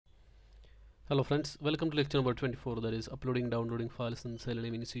Hello friends, welcome to lecture number 24, that is uploading downloading files in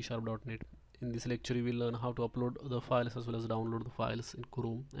Selenium in C#.NET. In this lecture you will learn how to upload the files as well as download the files in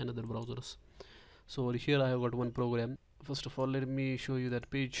Chrome and other browsers. So over here I have got one program. First of all, let me show you that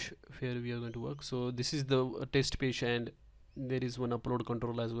page where we are going to work. So this is the test page, and there is one upload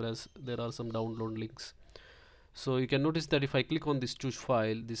control as well as there are some download links. So you can notice that if I click on this choose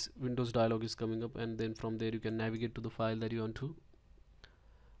file, this Windows dialog is coming up, and then from there you can navigate to the file that you want to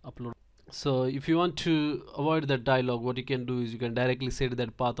upload. So if you want to avoid that dialog, what you can do is you can directly set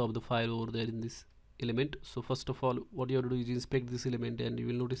that path of the file over there in this element. So first of all, what you have to do is inspect this element, and you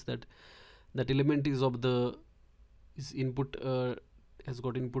will notice that that element is of the input, has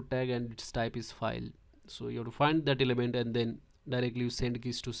got input tag and its type is file. So you have to find that element and then directly use send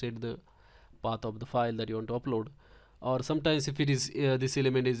keys to set the path of the file that you want to upload. Or sometimes if it is this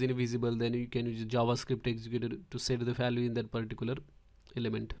element is invisible, then you can use JavaScript executor to set the value in that particular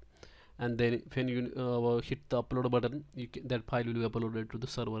element, and then when you hit the upload button, that file will be uploaded to the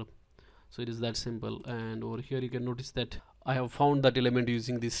server. So it is that simple. And over here you can notice that I have found that element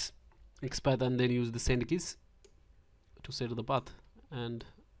using this XPath, and then use the send keys to set the path, and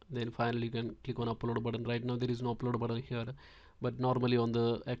then finally you can click on upload button. Right now there is no upload button here, but normally on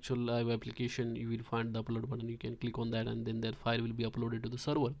the actual live application you will find the upload button. You can click on that and then that file will be uploaded to the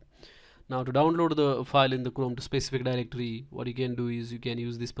server. Now to download the file in the Chrome to specific directory, what you can do is you can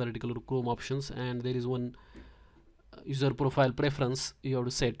use this particular Chrome options, and there is one user profile preference you have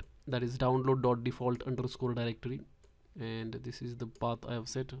to set, that is download.default underscore directory, and this is the path I have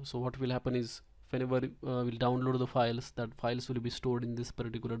set. So what will happen is whenever we'll download the files, that files will be stored in this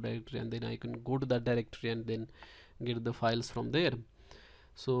particular directory, and then I can go to that directory and then get the files from there.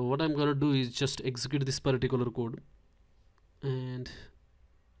 So what I'm gonna do is just execute this particular code, and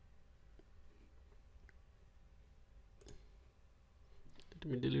let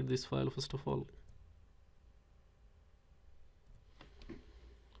me delete this file first of all.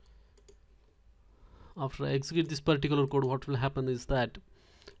 After I execute this particular code, what will happen is that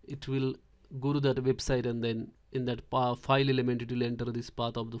it will go to that website, and then in that file element it will enter this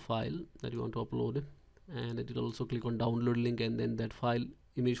path of the file that you want to upload, and it will also click on download link, and then that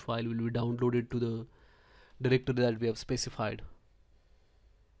image file will be downloaded to the directory that we have specified.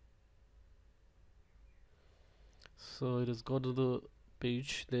 So it has got to the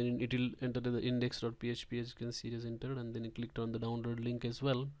page, then it will enter the index.php, as you can see it is entered, and then you clicked on the download link as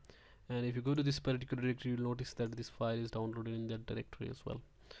well. And if you go to this particular directory, you'll notice that this file is downloaded in that directory as well.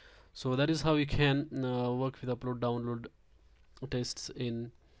 So that is how you can work with upload download tests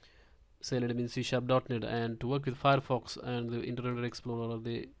in Selenium in C#.NET. And to work with Firefox and the Internet Explorer,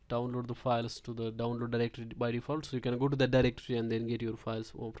 they download the files to the download directory by default, so you can go to that directory and then get your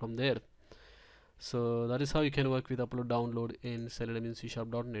files from there. So that is how you can work with upload download in Selenium in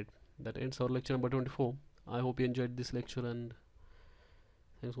C#.NET. That ends our lecture number 24. I hope you enjoyed this lecture, and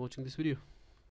thanks for watching this video.